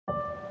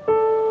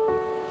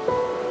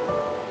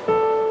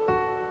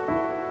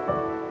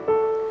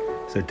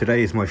So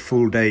today is my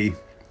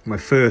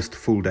first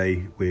full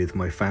day with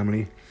my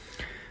family,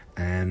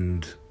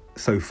 and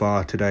so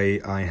far today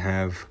I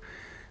have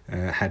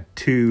had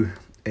 2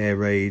 air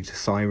raid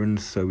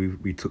sirens, so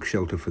we took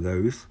shelter for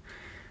those,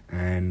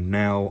 and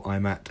now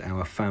I'm at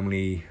our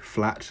family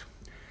flat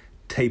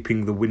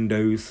taping the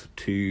windows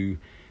to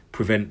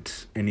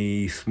prevent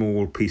any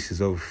small pieces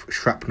of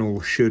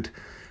shrapnel should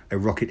a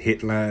rocket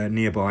hit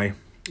nearby,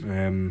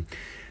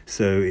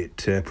 so it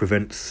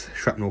prevents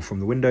shrapnel from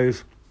the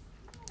windows.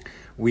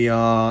 We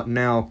are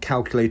now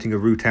calculating a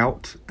route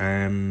out,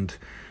 and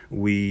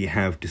we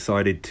have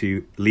decided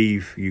to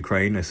leave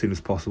Ukraine as soon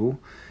as possible.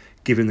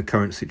 Given the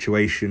current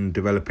situation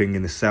developing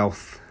in the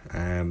south,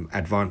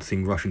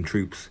 advancing Russian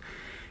troops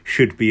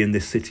should be in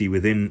this city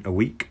within a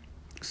week,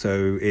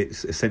 so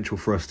it's essential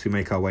for us to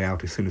make our way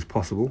out as soon as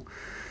possible.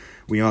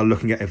 We are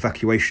looking at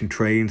evacuation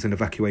trains and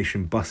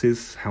evacuation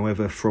buses.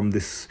 However, from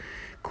this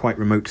quite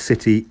remote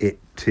city, it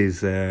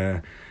is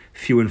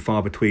few and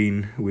far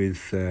between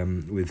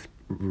with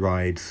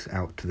rides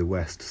out to the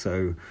west.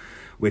 So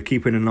we're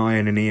keeping an eye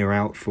and an ear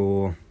out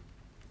for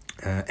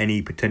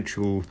any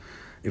potential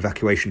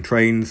evacuation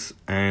trains,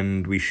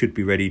 and we should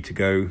be ready to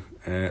go.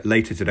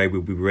 Later today,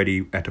 we'll be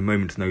ready at a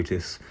moment's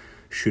notice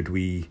should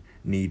we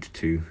need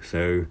to.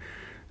 So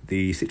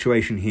the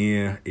situation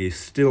here is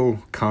still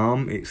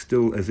calm. It's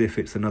still as if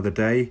it's another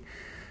day.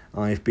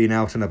 I've been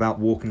out and about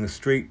walking the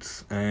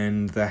streets,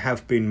 and there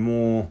have been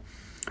more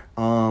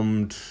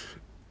armed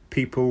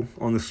people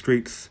on the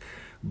streets,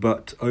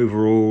 but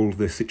overall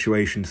the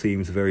situation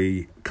seems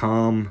very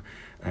calm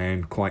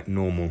and quite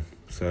normal.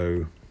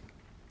 So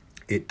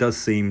it does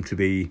seem to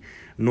be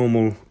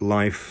normal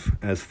life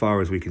as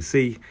far as we can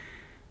see.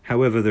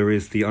 However, there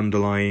is the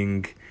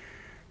underlying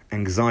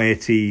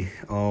anxiety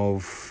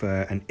of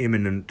an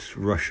imminent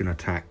Russian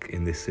attack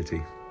in this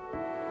city.